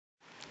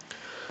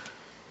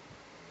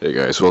Hey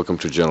guys, welcome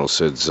to General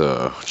Sid's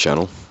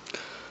channel.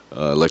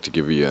 I'd like to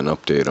give you an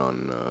update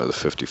on the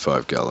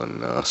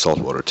 55-gallon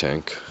saltwater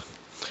tank.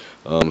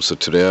 So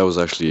today I was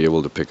actually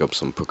able to pick up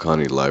some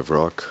Pukani Live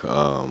Rock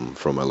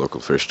from my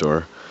local fish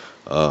store.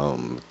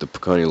 The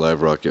Pukani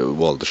Live Rock,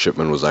 well, the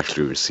shipment was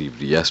actually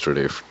received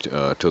yesterday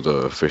to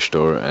the fish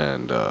store,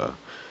 and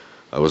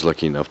I was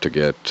lucky enough to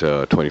get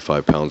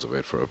 25 pounds of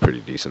it for a pretty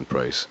decent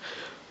price.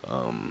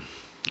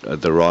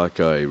 The rock,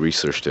 I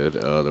researched it.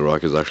 The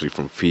rock is actually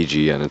from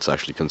Fiji, and it's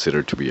actually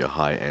considered to be a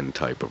high-end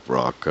type of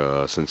rock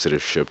since it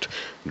is shipped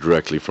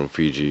directly from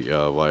Fiji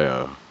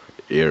via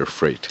air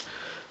freight.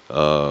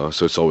 So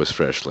it's always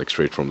fresh, like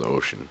straight from the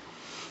ocean.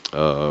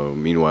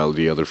 Meanwhile,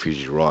 the other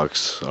Fiji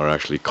rocks are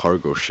actually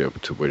cargo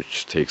shipped,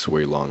 which takes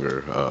way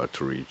longer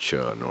to reach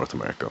North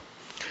America.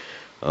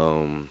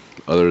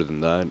 Other than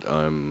that,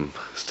 I'm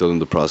still in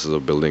the process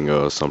of building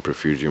a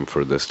centrifugium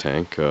for this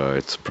tank.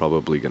 It's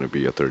probably going to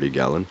be a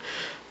 30-gallon.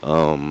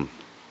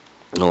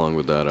 Along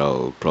with that,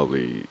 I'll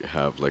probably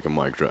have like a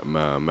Mag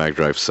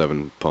Drive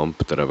 7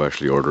 pump that I've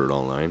actually ordered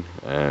online,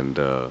 and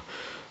an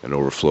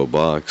overflow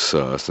box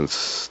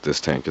since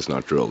this tank is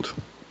not drilled.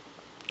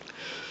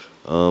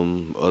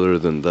 Other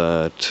than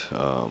that,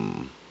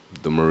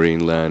 the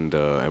Marineland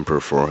Emperor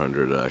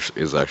 400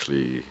 is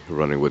actually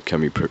running with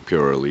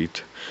Pure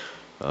Elite.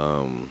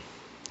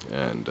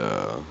 And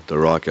the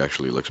rock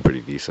actually looks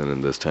pretty decent in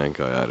this tank.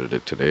 I added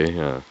it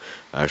today.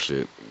 I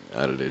actually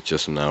added it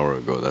just an hour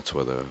ago. That's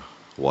why the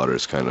water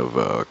is kind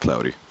of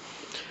cloudy.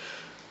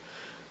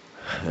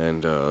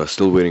 And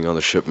still waiting on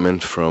the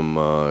shipment from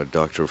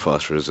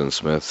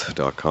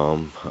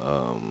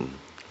drfostersandSmith.com.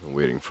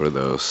 Waiting for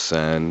the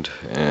sand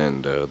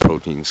and the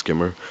protein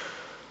skimmer.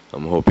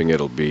 I'm hoping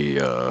it'll be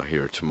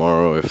here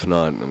tomorrow. If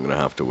not, I'm gonna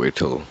have to wait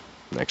till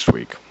next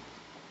week.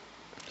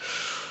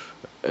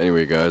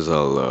 Anyway, guys,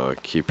 I'll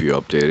keep you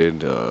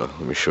updated.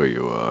 Let me show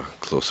you a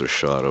closer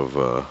shot of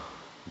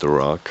the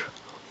rock.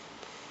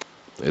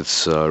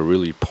 It's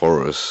really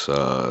porous.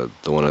 The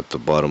one at the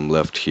bottom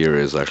left here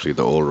is actually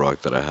the old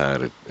rock that I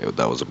had.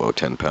 That was about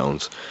 10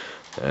 pounds.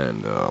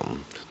 And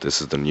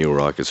this is the new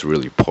rock. It's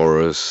really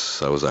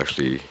porous. I was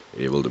actually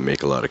able to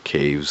make a lot of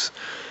caves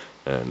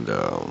and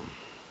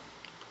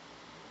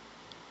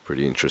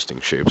pretty interesting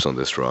shapes on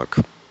this rock.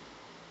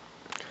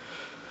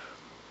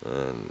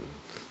 And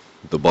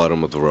the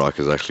bottom of the rock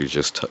is actually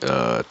just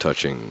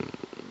touching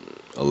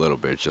a little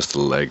bit, just the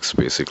legs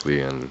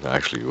basically, and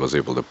actually was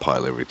able to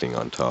pile everything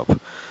on top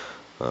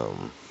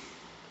to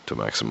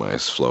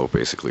maximize flow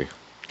basically.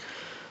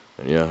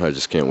 And yeah, I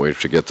just can't wait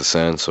to get the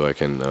sand so I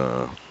can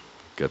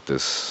get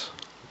this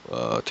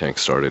tank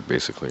started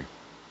basically.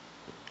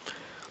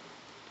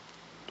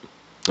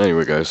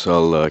 Anyway guys,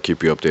 I'll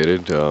keep you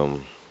updated.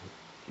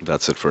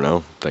 That's it for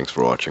now. Thanks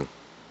for watching.